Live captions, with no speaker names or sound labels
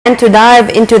and to dive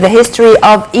into the history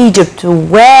of Egypt,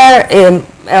 where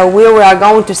we are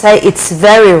going to say it's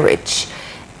very rich.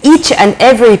 Each and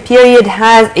every period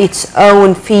has its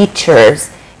own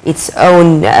features, its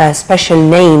own special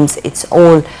names, its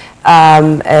own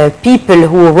people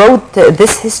who wrote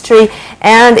this history,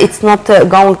 and it's not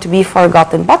going to be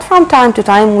forgotten. But from time to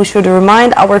time we should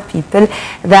remind our people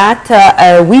that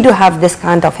we do have this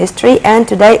kind of history, and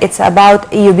today it's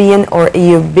about Ayyubian or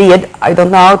Ayyubid, I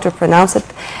don't know how to pronounce it,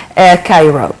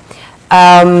 Cairo.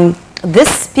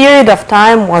 This period of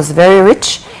time was very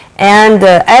rich, and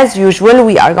as usual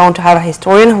we are going to have a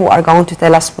historian who are going to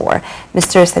tell us more.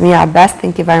 Mr. Samir Abbas,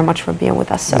 thank you very much for being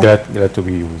with us, sir. Glad to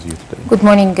be with you today. Good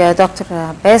morning, Dr.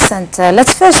 Abbas, and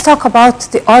let's first talk about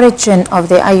the origin of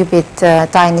the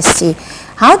Ayyubid dynasty.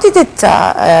 How did it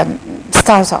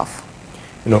start off?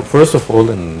 You know, first of all,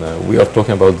 we are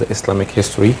talking about the Islamic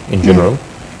history in general,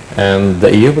 and the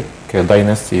Ayyubic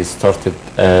dynasty started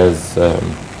as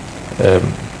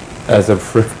a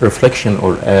reflection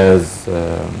or as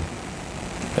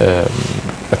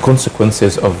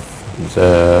consequences of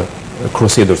the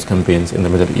Crusaders campaigns in the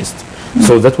Middle East.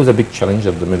 So that was a big challenge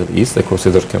of the Middle East, the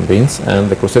Crusader campaigns, and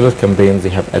the Crusader campaigns, they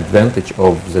have advantage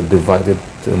of the divided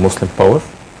Muslim power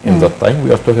in that time.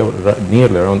 We are talking about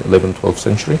nearly around 11th, 12th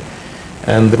century,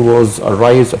 and there was a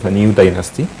rise of a new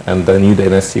dynasty, and the new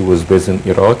dynasty was based in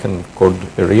Iraq and Kurd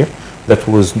area. That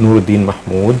was Nuruddin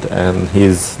Mahmud, and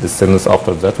his descendants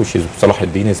after that, which is Salah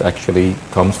ad-Din, is actually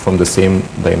comes from the same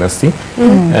dynasty.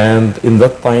 And in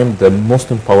that time, the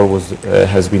Muslim power was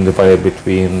has been divided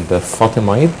between the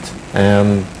Fatimid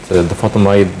and the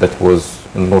Fatimid that was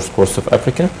in the north coast of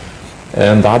Africa,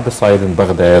 and the Abbasid in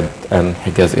Baghdad and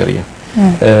Hijaz area.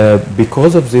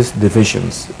 Because of these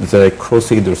divisions, the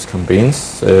Crusaders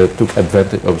campaigns took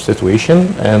advantage of the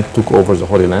situation and took over the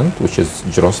Holy Land, which is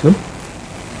Jerusalem.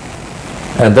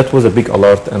 And that was a big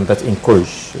alert, and that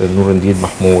encouraged Nuruddin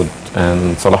Mahmud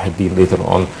and Salah ad-Din later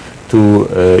on to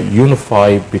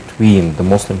unify between the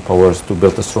Muslim powers to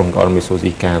build a strong army so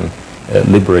they can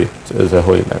liberate the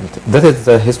Holy Land. That is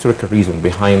the historical reason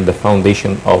behind the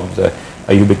foundation of the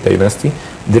Ayyubic dynasty.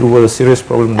 There was a serious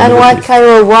problem. And why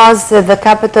Cairo was the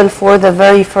capital for the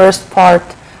very first part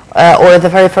or the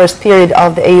very first period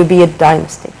of the Ayyubid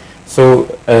dynasty? So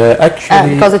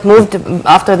actually, because it moved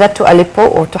after that to Aleppo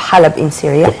or to Halab in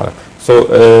Syria.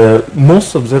 So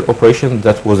most of their operation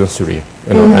that was in Syria,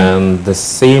 you know, and the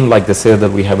same like the citadel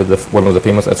we have one of the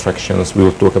famous attractions. We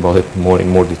will talk about it more in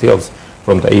more details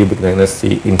from the Ayyubic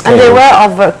dynasty in Cairo. And they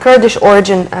were of Kurdish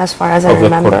origin, as far as I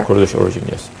remember. Of Kurdish origin,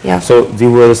 yes. Yeah. So they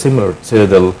were a similar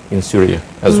citadel in Syria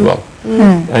as well.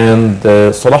 And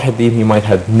Salah ad-Din, he might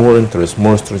have more interest,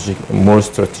 more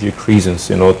strategic reasons,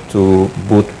 you know, to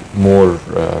put more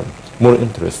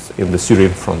interest in the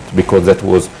Syrian front, because that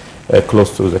was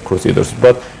close to the Crusaders.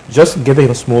 But just giving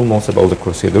a small note about the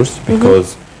Crusaders,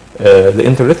 because the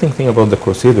interesting thing about the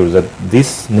Crusaders that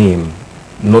this name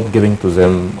not given to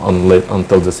them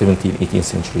until the 17th, 18th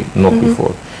century, not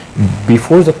before.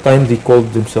 Before that time, they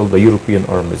called themselves the European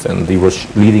armies, and they were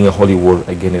leading a holy war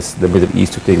against the Middle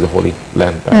East to take the Holy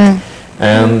Land back.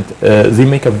 And they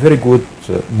make a very good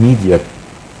media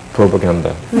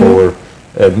propaganda for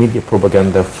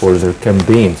their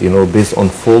campaigns, you know, based on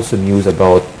false news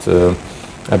about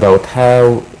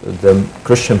how the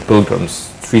Christian pilgrims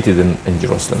treated in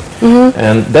Jerusalem.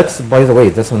 And that's, by the way,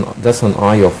 that's an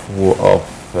eye of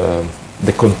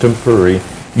the contemporary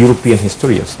European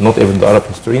historians, not even the Arab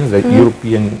historians. The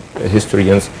European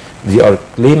historians, they are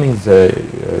claiming the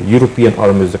European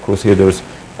armies, the Crusaders,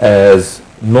 as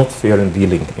not fair in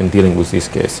dealing with this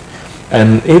case.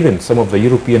 And even some of the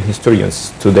European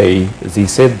historians today, they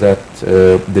said that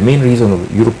the main reason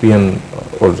of European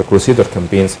or the Crusader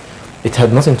campaigns, it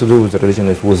had nothing to do with the religion.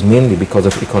 It was mainly because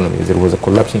of economy. There was a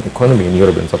collapsing economy in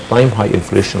Europe at that time, high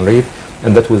inflation rate,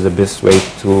 and that was the best way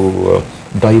to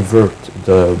divert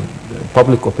the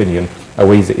public opinion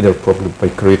away the inner problem by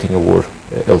creating a war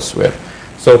elsewhere.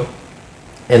 So,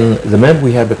 and the map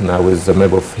we have it now is the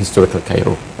map of historical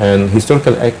Cairo. And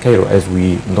historical Cairo, as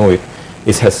we know it,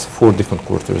 it has 4 different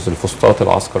quarters: Al-Fustat,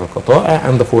 Al-Askar, Al-Qata'a,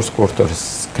 and the 4th quarter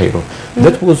is Cairo.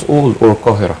 That was all, or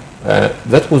Qahira,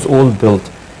 that was all built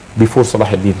before Salah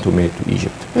ad-Din made it to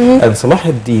Egypt. And Salah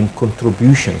ad-Din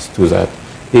contributions to that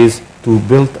is to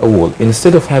build a wall.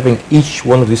 Instead of having each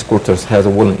one of these quarters has a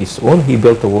wall on its own, he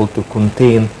built a wall to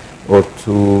contain or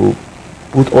to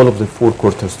put all of the 4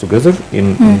 quarters together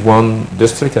in one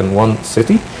district and one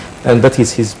city, and that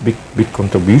is his big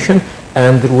contribution.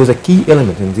 And there was a key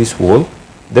element in this wall,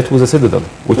 that was a citadel,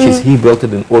 which is he built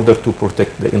it in order to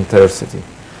protect the entire city.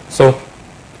 So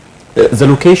the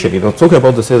location, you know, talking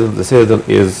about the citadel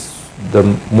is the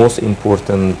most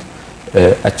important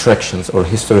attractions or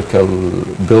historical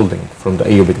building from the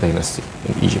Ayyubic dynasty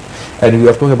in Egypt. And we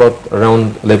are talking about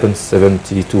around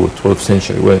 1172, 12th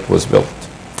century when it was built.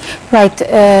 Right.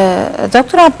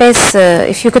 Dr. Abbas,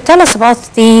 if you could tell us about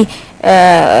the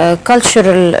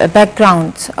cultural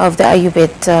background of the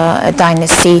Ayyubid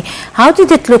dynasty. How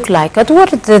did it look like? What were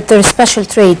the special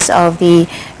traits of the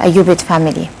Ayyubid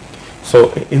family?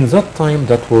 So in that time,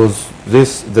 that was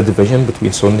the division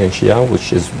between Sunni and Shia,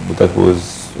 that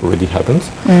was already happened.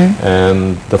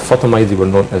 And the Fatimids, they were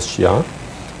known as Shia.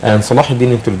 And Salah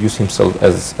ad-Din introduced himself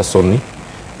as a Sunni.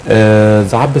 The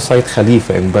Abbasid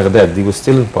Khalifa in Baghdad, they were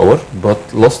still in power,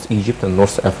 but lost Egypt and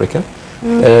North Africa.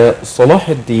 Salah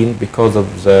ad-Din, because of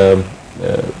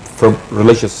for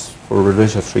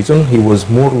religious reason, he was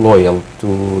more loyal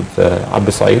to the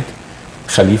Abbasid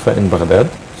Khalifa in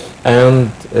Baghdad. And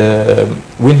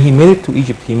when he made it to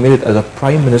Egypt, he made it as a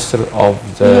prime minister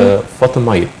of the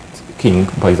Fatimid king,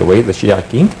 by the way, the Shia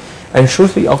king. And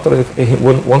shortly after,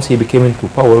 once he became into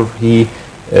power, he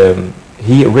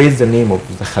raised the name of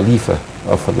the Khalifa,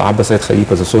 of the Abbasid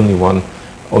Khalifa, the Sunni one,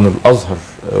 on Al-Azhar,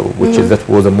 that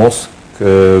was a mosque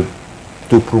to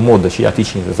promote the Shia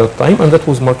teachings at that time, and that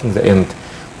was marking the end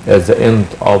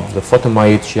of the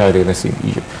Fatimid Shia dynasty in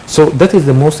Egypt. So that is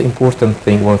the most important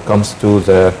thing when it comes to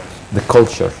the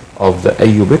culture of the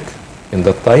Ayyubic in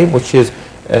that time, which is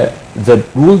the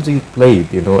roles they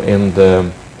played, in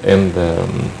the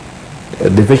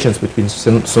divisions between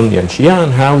Sunni and Shia,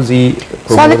 and how they promoted.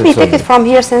 So let me take it from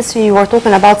here, since you were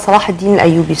talking about Salah ad-Din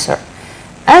al-Ayyubi, sir.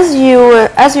 As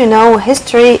you know,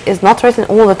 history is not written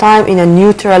all the time in a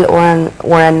neutral or in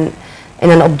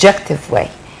an objective way.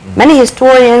 Many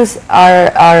historians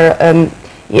when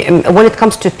it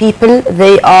comes to people,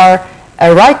 they are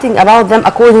writing about them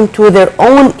according to their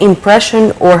own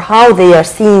impression or how they are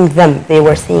seeing them. They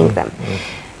were seeing them.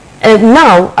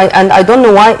 Now, I don't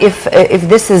know why, if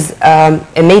this is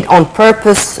made on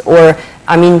purpose or,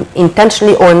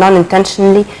 intentionally or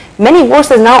non-intentionally, many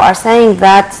voices now are saying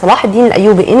that Salah ad-Din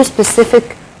al-Ayyubi in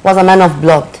specific was a man of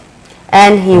blood,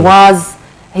 and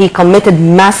he committed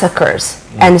massacres,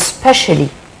 and especially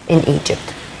in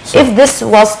Egypt. So if this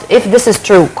is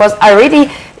true, because I really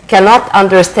cannot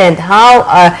understand how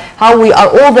we are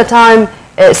all the time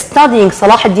studying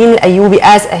Salah ad-Din al-Ayyubi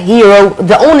as a hero,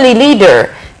 the only leader,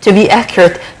 to be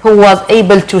accurate, who was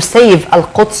able to save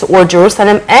Al-Quds or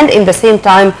Jerusalem, and in the same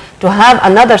time to have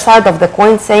another side of the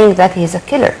coin saying that he's a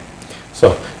killer.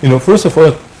 So, first of all,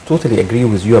 I totally agree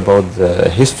with you about the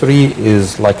history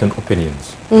is like an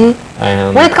opinions.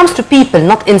 And when it comes to people,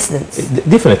 not incidents.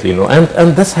 Definitely,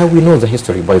 and that's how we know the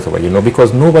history, by the way,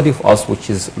 because nobody of us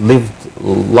which is lived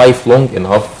life long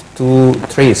enough to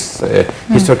trace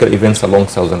historical events along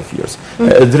thousands of years.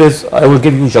 I will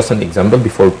give you just an example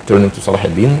before turning to Salah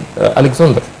ad-Din.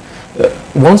 Alexander.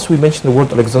 Once we mention the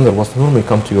word Alexander, what normally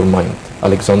come to your mind?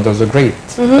 Alexander the Great,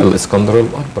 Al-Iskandar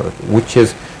al-Akbar, which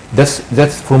is,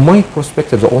 that's from my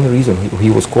perspective the only reason he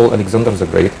was called Alexander the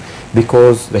Great,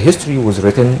 because the history was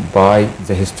written by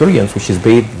the historians, which is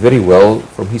made very well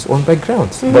from his own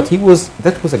backgrounds. But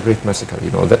that was a great massacre,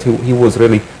 that he was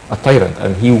really a tyrant,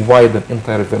 and he wiped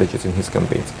entire villages in his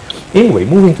campaigns. Anyway,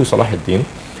 moving to Salah ad-Din,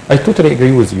 I totally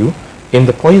agree with you in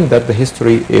the point that the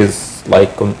history is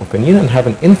like an opinion and have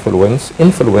an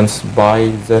influenced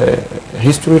by the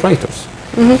history writers.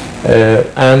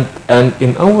 And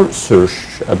in our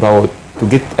search about to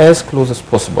get as close as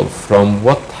possible from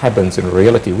what happens in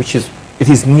reality, it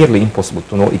is nearly impossible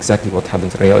to know exactly what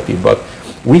happens in reality, but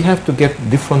we have to get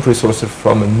different resources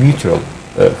from a neutral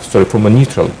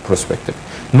perspective,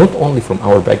 not only from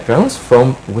our backgrounds,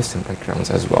 from Western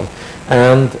backgrounds as well.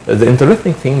 And the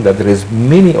interesting thing that there is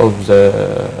many of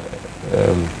the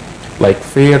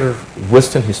fair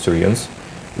Western historians,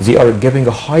 they are giving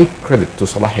a high credit to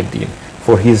Salah ad-Din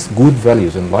for his good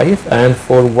values in life and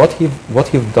for what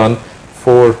he've done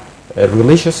for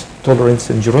religious tolerance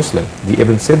in Jerusalem. They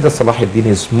even said that Salah ad-Din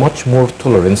is much more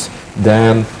tolerant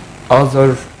than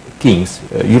other kings,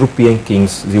 European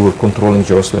kings. They were controlling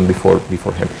Jerusalem before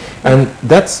him. And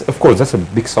that's, of course, that's a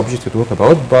big subject to talk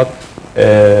about, but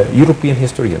European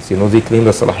historians, they claim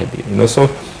that Salah ad-Din, so,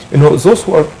 those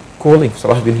who are calling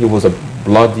Salah ad-Din he was a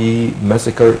bloody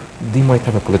massacre, they might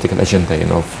have a political agenda,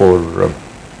 for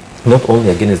not only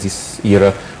against this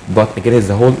era, but against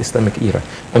the whole Islamic era.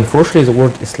 Unfortunately, the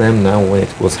word Islam now, when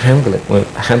it was handled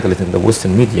in the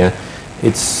Western media,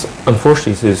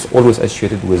 unfortunately it is always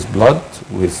associated with blood,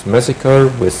 with massacre,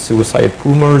 with suicide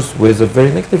rumors, with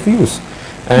very negative views.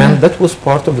 And that was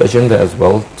part of the agenda as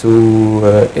well,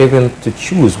 even to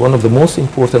choose one of the most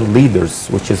important leaders,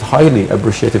 which is highly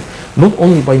appreciated, not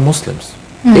only by Muslims,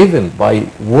 even by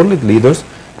world leaders,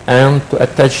 and to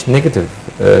attach negative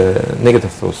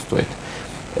thoughts to it.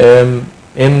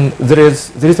 And there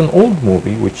is an old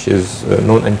movie which is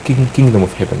known as Kingdom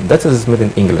of Heaven. That is made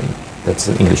in England. That's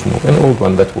an English movie, an old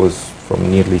one that was from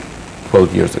nearly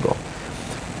 12 years ago.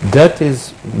 That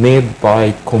is made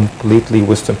by completely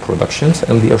Western productions,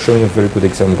 and they are showing very good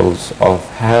examples of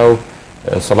how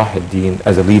Salah ad-Din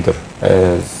as a leader,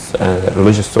 as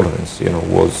religious tolerance,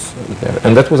 was there.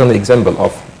 And that was an example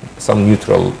of some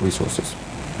neutral resources.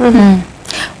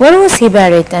 Where was he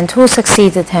buried, and who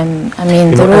succeeded him? I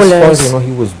mean, the rulers. As far as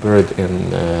he was buried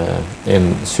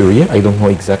in Syria. I don't know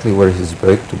exactly where he's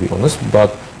buried, to be honest,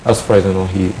 but as far as I know,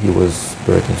 he was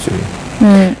buried in Syria.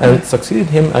 And succeeded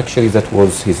him, actually, that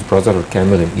was his brother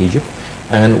Kamil in Egypt.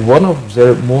 And one of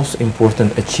their most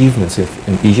important achievements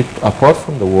in Egypt, apart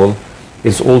from the wall,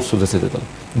 is also the citadel.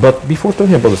 But before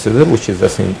talking about the citadel, which is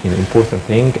an important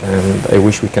thing, and I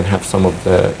wish we can have some of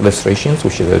the illustrations,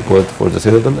 which is good for the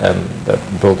citadel and the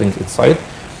buildings inside.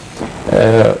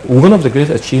 One of the great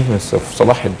achievements of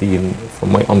Salah ad-Din,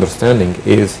 from my understanding,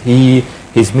 is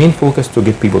his main focus to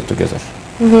get people together,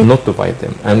 not to divide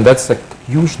them. And that's a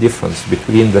huge difference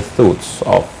between the thoughts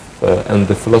of and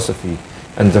the philosophy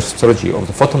and the strategy of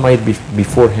the Fatimid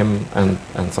before him and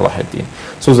Salah ad-Din.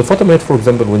 So the Fatimid, for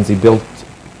example, when they built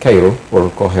Cairo or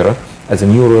Qahira as a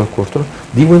new royal quarter,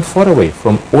 they went far away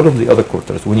from all of the other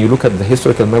quarters. When you look at the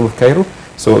historical map of Cairo,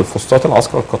 so Fustat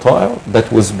al-Askar al-Qata'a,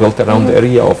 that was built around the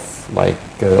area of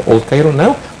old Cairo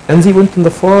now, and they went in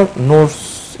the far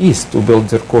northeast to build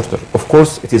their quarter. Of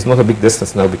course, it is not a big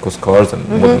distance now because cars and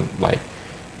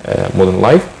modern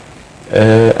life.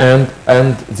 And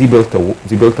they built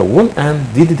a wall, and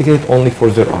they dedicated only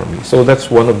for their army. So that's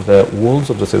one of the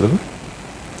walls of the citadel.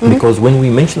 Because when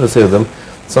we mention the citadel,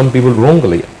 some people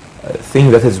wrongly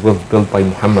think that it's built by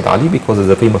Muhammad Ali, because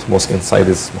the famous mosque inside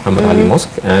is Muhammad Ali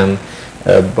Mosque, and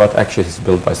but actually it's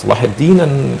built by Salah ad-Din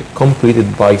and completed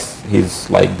by his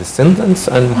descendants.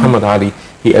 And Muhammad Ali,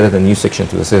 he added a new section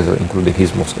to the citadel, including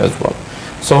his mosque as well.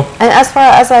 So, and as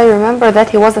far as I remember, that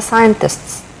he was a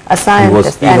scientist,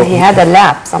 and he had a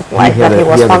lab, something like that. He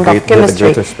was fond of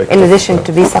chemistry, in addition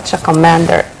to be such a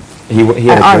commander.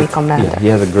 An army commander. Yeah, he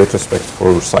has a great respect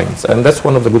for science, and that's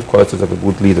one of the good qualities of the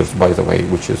good leaders, by the way,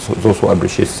 which is those who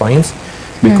appreciate science,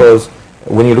 because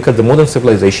when you look at the modern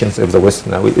civilizations of the West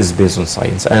now, it is based on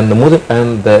science, and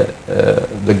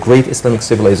the great Islamic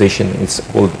civilization in its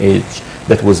old age,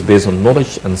 that was based on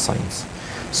knowledge and science.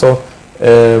 So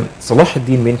Salah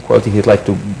ad-Din main quality, he'd like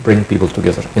to bring people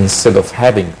together instead of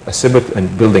having a separate and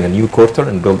building a new quarter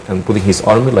and putting his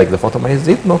army like the Fatimids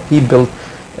did. No,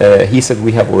 he said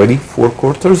we have already 4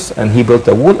 quarters, and he built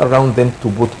a wall around them to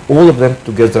put all of them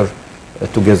together,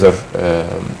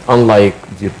 unlike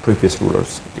the previous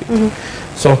rulers did.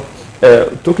 So,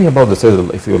 talking about the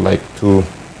citadel, if you would like to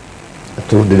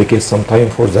dedicate some time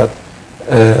for that,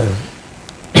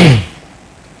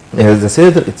 the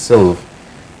citadel itself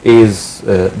is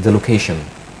the location.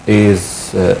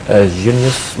 Is a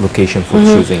genius location for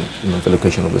choosing the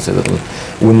location of the citadel.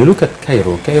 When you look at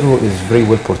Cairo, Cairo is very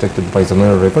well protected by the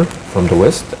Nile River from the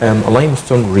west, and a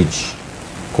limestone ridge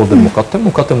called the Muqattam.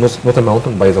 Muqattam is not a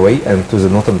mountain, by the way, and to the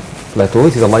northern plateau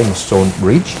it is a limestone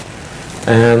ridge,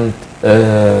 and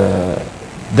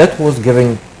that was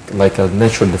giving like a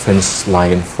natural defense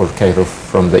line for Cairo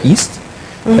from the east.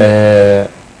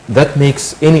 That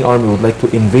makes any army would like to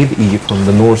invade Egypt from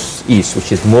the northeast,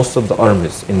 which is most of the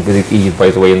armies invaded Egypt, by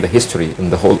the way, in the history, in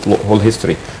the whole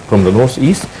history, from the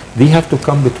northeast. They have to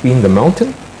come between the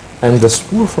mountain and the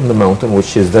spur from the mountain,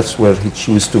 that's where he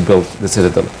chose to build the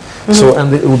citadel. So,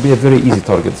 and it would be a very easy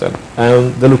target then.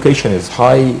 And the location is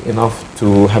high enough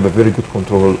to have a very good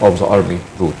control of the army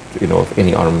route, of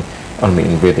any army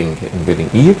invading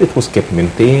Egypt. It was kept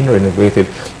maintained, renovated,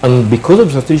 and because of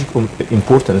strategic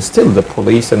importance, still the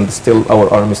police and still our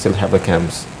army still have the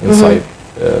camps inside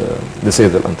the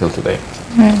citadel until today.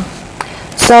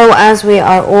 So, as we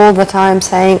are all the time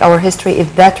saying, our history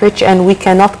is that rich, and we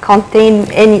cannot contain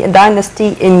any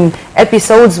dynasty in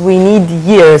episodes. We need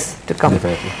years to come.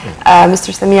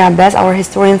 Mr. Samir Abbas, our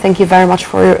historian, thank you very much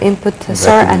for your input,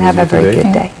 sir, and have a very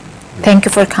good day. Thank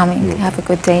you for coming. Have a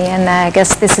good day. And I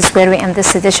guess this is where we end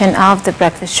this edition of The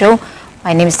Breakfast Show.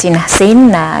 My name is Tina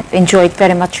Hussein. I've enjoyed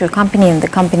very much your company, and the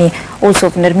company also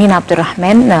of Nermeen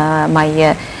Abdurrahman,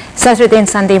 my Saturday and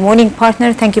Sunday morning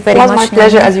partner. Thank you very much. It was my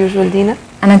pleasure, as usual, Dina.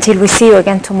 And until we see you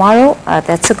again tomorrow,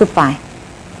 that's a goodbye.